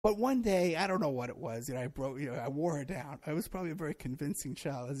But one day, I don't know what it was. I broke. I wore her down. I was probably a very convincing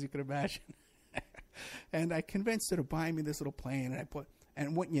child, as you can imagine. And I convinced her to buy me this little plane.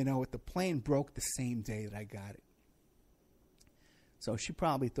 And wouldn't you know it, the plane broke the same day that I got it. So she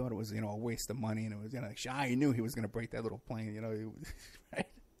probably thought it was, a waste of money, and it was, I knew he was going to break that little plane, right?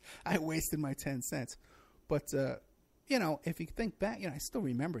 I wasted my 10 cents. But, if you think back, I still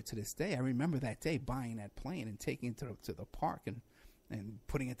remember it to this day. I remember that day buying that plane and taking it to the park and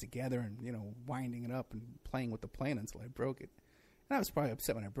putting it together and, winding it up and playing with the plane until I broke it. And I was probably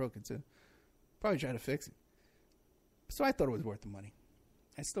upset when I broke it, too. Probably tried to fix it. So I thought it was worth the money.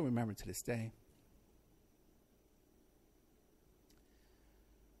 I still remember it to this day.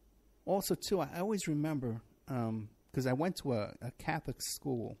 Also, too, I always remember, because I went to a Catholic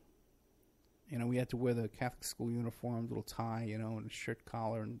school. We had to wear the Catholic school uniform, little tie, and a shirt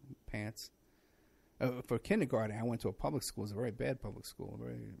collar and pants. For kindergarten, I went to a public school. It was a very bad public school, a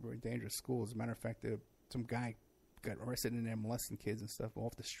very, very dangerous school. As a matter of fact, some guy got arrested in there molesting kids and stuff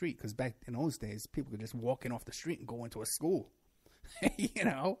off the street. Because back in those days, people could just walk in off the street and go into a school,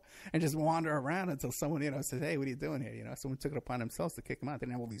 and just wander around until someone, says, "Hey, what are you doing here?" Someone took it upon themselves to kick them out. They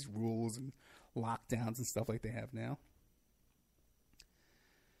didn't have all these rules and lockdowns and stuff like they have now.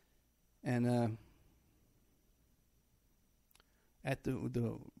 And at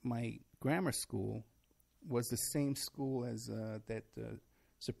my grammar school was the same school as that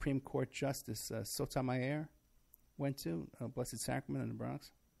Supreme Court Justice Sotomayor went to, Blessed Sacrament in the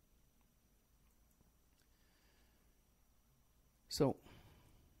Bronx. So,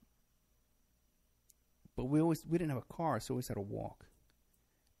 but we didn't have a car, so we always had to walk.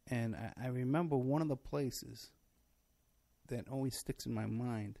 And I remember one of the places that always sticks in my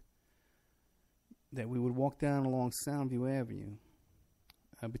mind, that we would walk down along Soundview Avenue,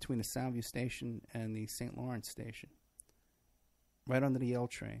 between the Soundview station and the St. Lawrence station, right under the L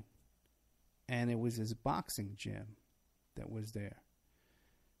train. And it was his boxing gym that was there.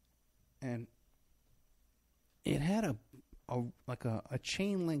 And it had a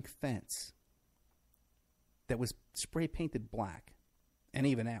chain link fence that was spray painted black. And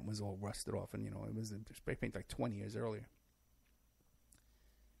even that was all rusted off, and it was spray painted like 20 years earlier.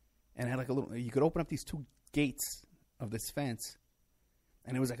 And it had you could open up these two gates of this fence,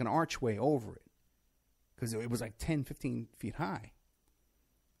 and it was like an archway over it, because it was like 10, 15 feet high.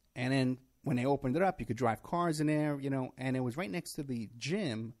 And then when they opened it up, you could drive cars in there, and it was right next to the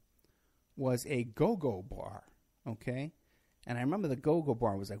gym was a go-go bar, okay? And I remember the go-go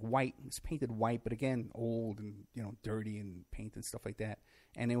bar was like white. It was painted white, but again, old and, dirty and paint and stuff like that.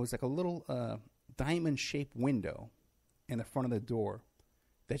 And it was like a little diamond-shaped window in the front of the door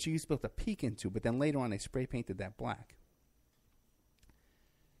that you used to be able to peek into, but then later on they spray painted that black.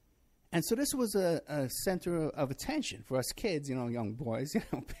 And so this was a center of attention for us kids, young boys,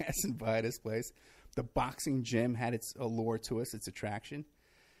 passing by this place. The boxing gym had its allure to us, its attraction.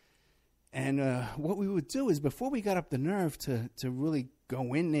 And what we would do is, before we got up the nerve to really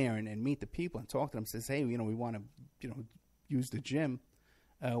go in there and meet the people and talk to them, says, hey, we want to, use the gym,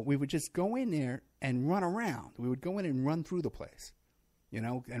 we would just go in there and run around. We would go in and run through the place,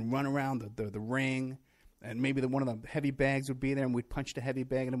 and run around the ring. And maybe one of the heavy bags would be there, and we'd punch the heavy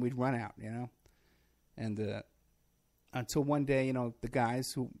bag, and then we'd run out, And until one day, the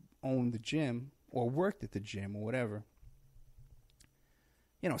guys who owned the gym or worked at the gym or whatever,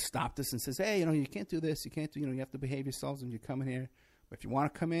 stopped us and says, hey, you can't do this. You can't do, you have to behave yourselves when you come in here. But if you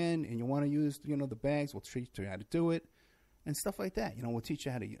want to come in and you want to use, the bags, we'll teach you how to do it and stuff like that. We'll teach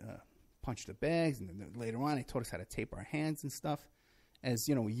you how to punch the bags. And then later on, they taught us how to tape our hands and stuff. As,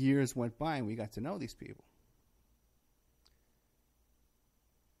 years went by and we got to know these people.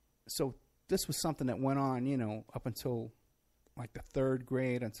 So this was something that went on, up until like the 3rd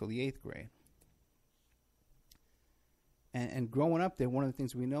grade, until the 8th grade. And growing up there, one of the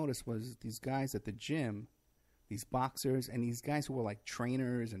things we noticed was these guys at the gym, these boxers, and these guys who were like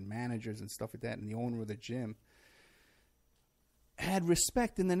trainers and managers and stuff like that, and the owner of the gym, had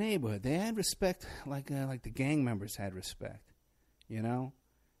respect in the neighborhood. They had respect like the gang members had respect, And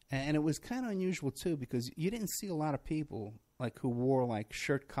it was kind of unusual, too, because you didn't see a lot of people like who wore like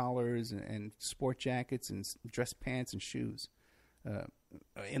shirt collars and sport jackets and dress pants and shoes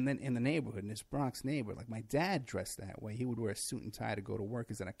in the neighborhood, in this Bronx neighborhood. Like my dad dressed that way. He would wear a suit and tie to go to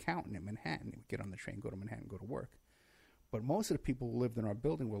work as an accountant in Manhattan. He would get on the train, go to Manhattan, go to work. But most of the people who lived in our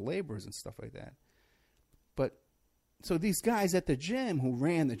building were laborers and stuff like that. But so these guys at the gym who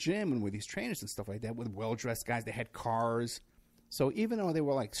ran the gym and were these trainers and stuff like that, were well-dressed guys. They had cars. So even though they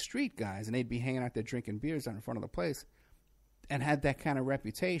were like street guys and they'd be hanging out there drinking beers out in front of the place and had that kind of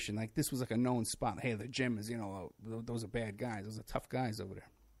reputation, like this was like a known spot. Hey, the gym is, those are bad guys. Those are tough guys over there.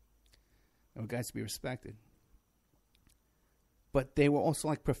 They were guys to be respected. But they were also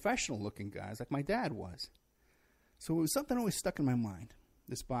like professional-looking guys, like my dad was. So it was something always stuck in my mind,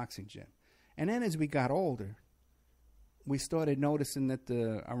 this boxing gym. And then as we got older, we started noticing that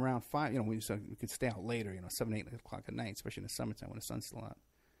around 5, we could stay out later, 7, 8 o'clock at night, especially in the summertime when the sun's still out,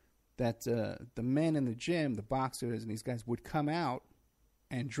 that the men in the gym, the boxers and these guys, would come out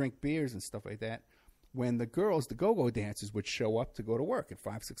and drink beers and stuff like that when the girls, the go-go dancers, would show up to go to work at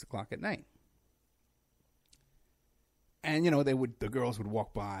 5, 6 o'clock at night. And, the girls would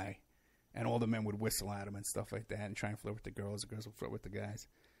walk by, and all the men would whistle at them and stuff like that and try and flirt with the girls. The girls would flirt with the guys.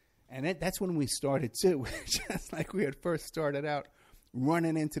 And that's when we started, too. Just like we had first started out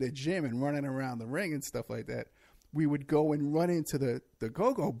running into the gym and running around the ring and stuff like that. We would go and run into the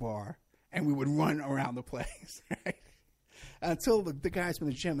go-go bar, and we would run around the place, right? Until the guys from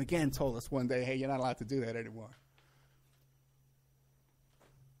the gym again told us one day, hey, you're not allowed to do that anymore.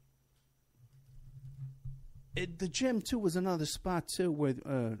 The gym, too, was another spot, too, where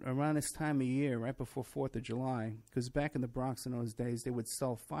around this time of year, right before 4th of July, because back in the Bronx in those days, they would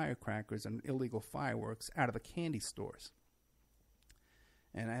sell firecrackers and illegal fireworks out of the candy stores.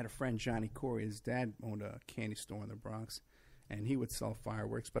 And I had a friend, Johnny Corey. His dad owned a candy store in the Bronx, and he would sell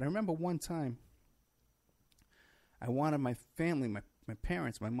fireworks. But I remember one time, I wanted my family, my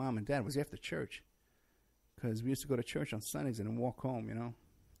parents, my mom and dad, it was after church, because we used to go to church on Sundays and then walk home,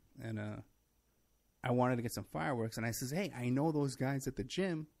 and I wanted to get some fireworks, and I says, hey, I know those guys at the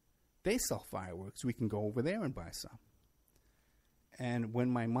gym. They sell fireworks. We can go over there and buy some. And when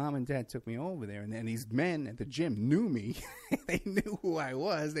my mom and dad took me over there, and then these men at the gym knew me. They knew who I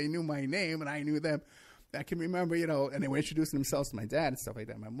was. They knew my name, and I knew them. I can remember, and they were introducing themselves to my dad and stuff like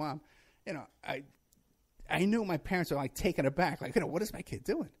that, my mom. I knew my parents were, like, taken aback. Like, what is my kid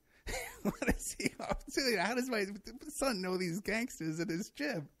doing? What is he up to? How does my son know these gangsters at his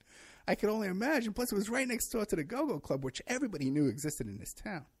gym? I could only imagine. Plus, it was right next door to the Go-Go Club, which everybody knew existed in this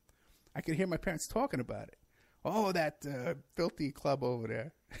town. I could hear my parents talking about it. Oh, that filthy club over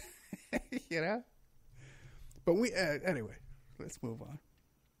there. But anyway, let's move on.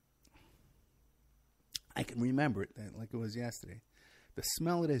 I can remember it like it was yesterday. The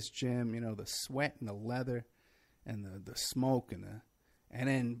smell of this gym, the sweat and the leather and the smoke and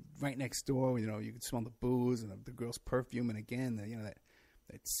then right next door, you could smell the booze and the girl's perfume, and again, that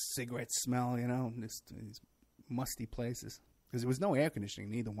cigarette smell, these musty places. Because there was no air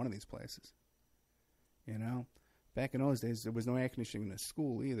conditioning in either one of these places. Back in those days, there was no air conditioning in the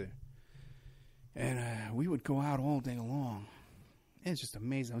school either. And we would go out all day long. It's just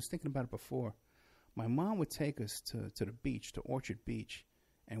amazing. I was thinking about it before. My mom would take us to the beach, to Orchard Beach,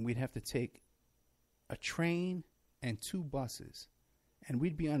 and we'd have to take a train and 2 buses. And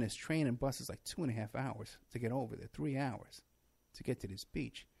we'd be on this train and buses like 2.5 hours to get over there, 3 hours to get to this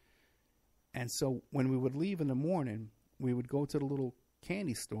beach. And so when we would leave in the morning, we would go to the little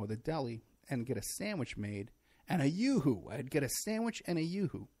candy store, the deli, and get a sandwich made and a yoo-hoo. I'd get a sandwich and a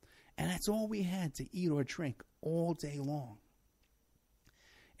yoo-hoo. And that's all we had to eat or drink all day long.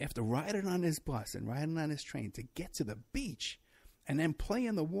 After riding on this bus and riding on this train to get to the beach and then play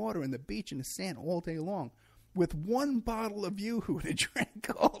in the water and the beach and the sand all day long with 1 bottle of yoo-hoo to drink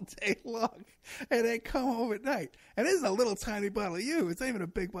all day long and then come home at night. And this is a little tiny bottle of yoo. It's not even a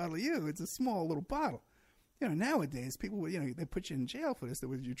big bottle of yoo. It's a small little bottle. Nowadays, people would, they put you in jail for this. The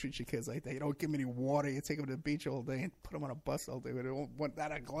way you treat your kids like that. You don't give them any water. You take them to the beach all day and put them on a bus all day. They don't want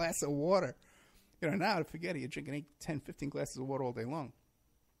not a glass of water. Now, forget it. You're drinking 8, 10, 15 glasses of water all day long.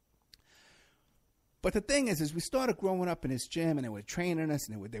 But the thing is we started growing up in this gym, and they were training us,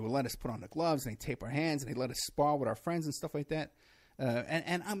 and they would let us put on the gloves, and they'd tape our hands, and they'd let us spar with our friends and stuff like that.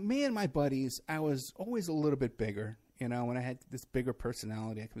 Me and my buddies, I was always a little bit bigger, and I had this bigger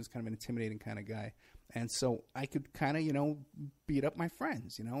personality. I was kind of an intimidating kind of guy. And so I could kind of, beat up my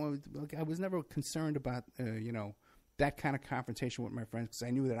friends, I was never concerned about, that kind of confrontation with my friends, because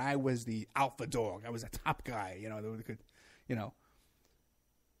I knew that I was the alpha dog. I was a top guy, that could,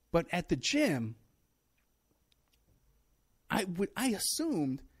 But at the gym, I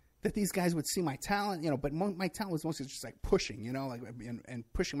assumed that these guys would see my talent, but my talent was mostly just like pushing,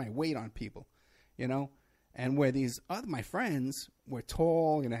 and pushing my weight on people, and where my friends were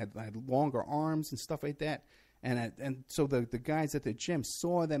tall, had longer arms and stuff like that, and so the guys at the gym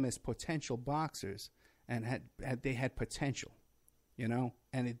saw them as potential boxers and they had potential,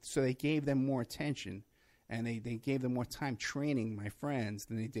 so they gave them more attention. And they gave them more time training my friends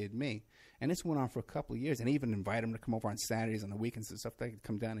than they did me. And this went on for a couple of years. And I even invited them to come over on Saturdays and the weekends and stuff. They could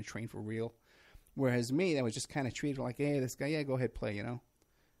come down and train for real. Whereas me, I was just kind of treated like, hey, this guy, yeah, go ahead, play,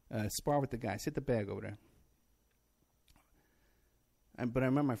 spar with the guys. Hit the bag over there. But I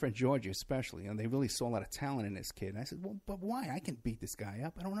remember my friend Georgie especially, and they really saw a lot of talent in this kid. And I said, well, but why? I can beat this guy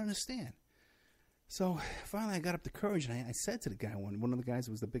up. I don't understand. So finally I got up the courage, and I said to the guy, one of the guys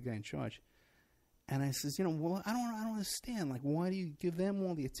who was the big guy in charge, and I says, well, I don't understand. Like, why do you give them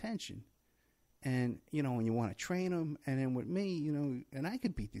all the attention? And, and you want to train them, and then with me, and I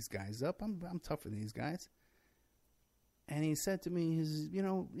could beat these guys up. I'm tougher than these guys. And he said to me,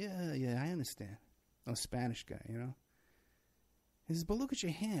 yeah, I understand. A Spanish guy, He says, but look at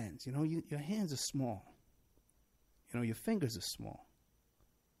your hands. Your hands are small. Your fingers are small.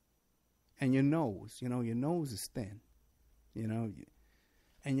 And your nose, your nose is thin.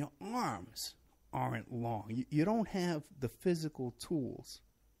 And your arms aren't long. You don't have the physical tools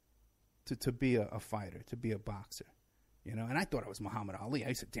to be a fighter, to be a boxer. And I thought I was Muhammad Ali. I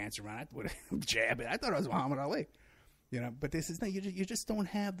used to dance around with a jab. I thought I was Muhammad Ali. But this is no, you just don't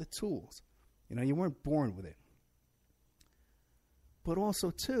have the tools. You weren't born with it. But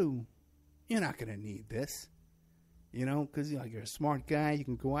also, too, you're not going to need this. Because you're a smart guy. You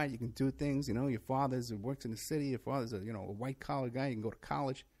can go out. You can do things. Your father's works in the city. Your father's a white-collar guy. You can go to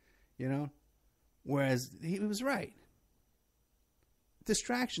college, Whereas he was right.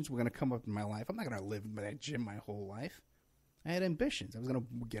 Distractions were going to come up in my life. I'm not going to live in that gym my whole life. I had ambitions. I was going to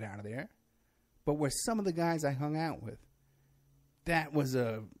get out of there. But where some of the guys I hung out with, that was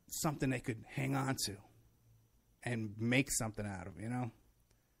something they could hang on to and make something out of,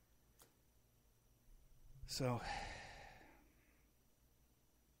 So,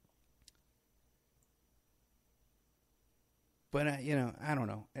 but, I don't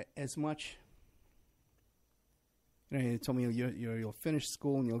know. As much, he told me you'll finish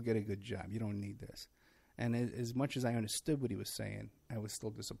school and you'll get a good job. You don't need this. And as much as I understood what he was saying, I was still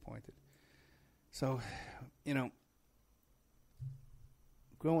disappointed. So,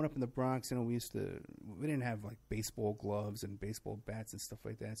 growing up in the Bronx, we didn't have like baseball gloves and baseball bats and stuff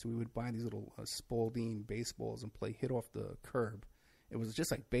like that. So we would buy these little Spalding baseballs and play hit off the curb. It was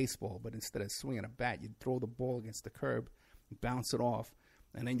just like baseball, but instead of swinging a bat, you'd throw the ball against the curb, bounce it off,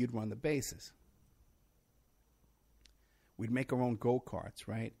 and then you'd run the bases. We'd make our own go-karts,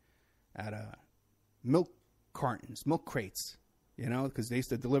 right? Out of milk cartons, milk crates, because they used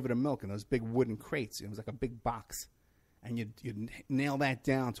to deliver the milk in those big wooden crates. It was like a big box. And you'd nail that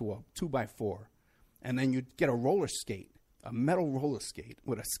down to a 2x4. And then you'd get a roller skate, a metal roller skate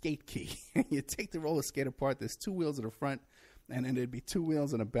with a skate key. You'd take the roller skate apart. There's 2 wheels in the front, and then there'd be 2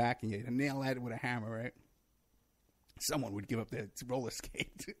 wheels in the back, and you'd nail that with a hammer, right? Someone would give up their roller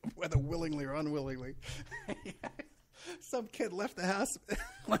skate, whether willingly or unwillingly. Some kid left the house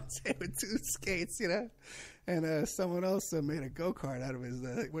one day with 2 skates, and someone else made a go-kart out of his.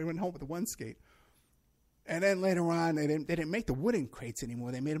 We went home with the 1 skate. And then later on, they didn't make the wooden crates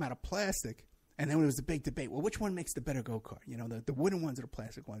anymore. They made them out of plastic. And then there was a big debate. Well, which one makes the better go-kart? The wooden ones or the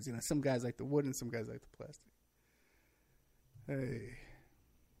plastic ones? Some guys like the wooden, some guys like the plastic. Hey.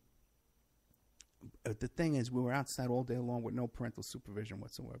 But the thing is, we were outside all day long with no parental supervision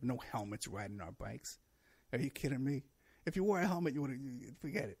whatsoever. No helmets riding our bikes. Are you kidding me? If you wore a helmet, you would have,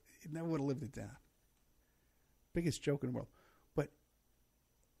 forget it. You never would have lived it down. Biggest joke in the world. But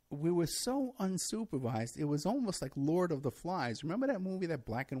we were so unsupervised, it was almost like Lord of the Flies. Remember that movie, that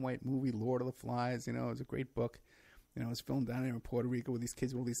black and white movie, Lord of the Flies? It was a great book. It was filmed down there in Puerto Rico with these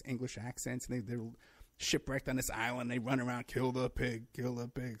kids with all these English accents, and they're shipwrecked on this island. They run around, kill the pig,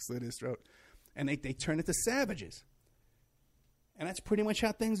 slit his throat. And they turn into savages. And that's pretty much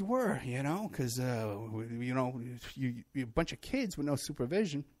how things were, because, you a bunch of kids with no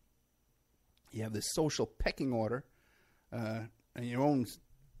supervision. You have this social pecking order and your own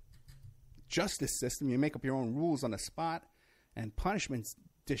justice system. You make up your own rules on the spot, and punishments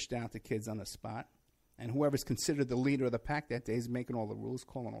dished out to kids on the spot. And whoever's considered the leader of the pack that day is making all the rules,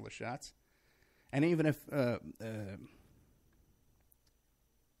 calling all the shots. And even if...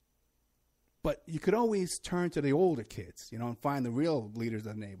 But you could always turn to the older kids, and find the real leaders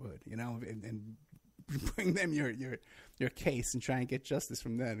of the neighborhood, and bring them your case and try and get justice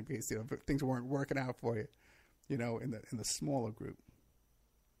from them in case things weren't working out for you, in the smaller group.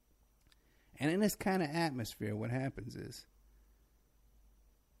 And in this kind of atmosphere, what happens is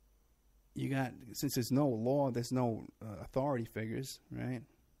since there's no law, there's no authority figures, right?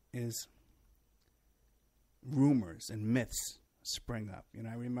 Is rumors and myths spring up.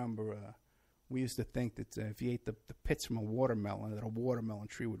 I remember. We used to think that if you ate the pits from a watermelon, that a watermelon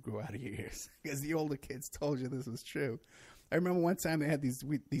tree would grow out of your ears, because the older kids told you this was true. I remember one time they had these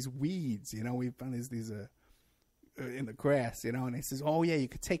weeds, we found these in the grass, and they says, oh yeah, you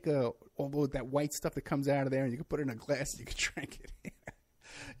could take all that white stuff that comes out of there, and you could put it in a glass, and you could drink it.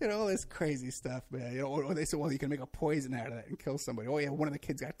 All this crazy stuff, man. Or they said, well, you can make a poison out of that and kill somebody. Oh yeah, one of the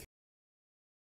kids got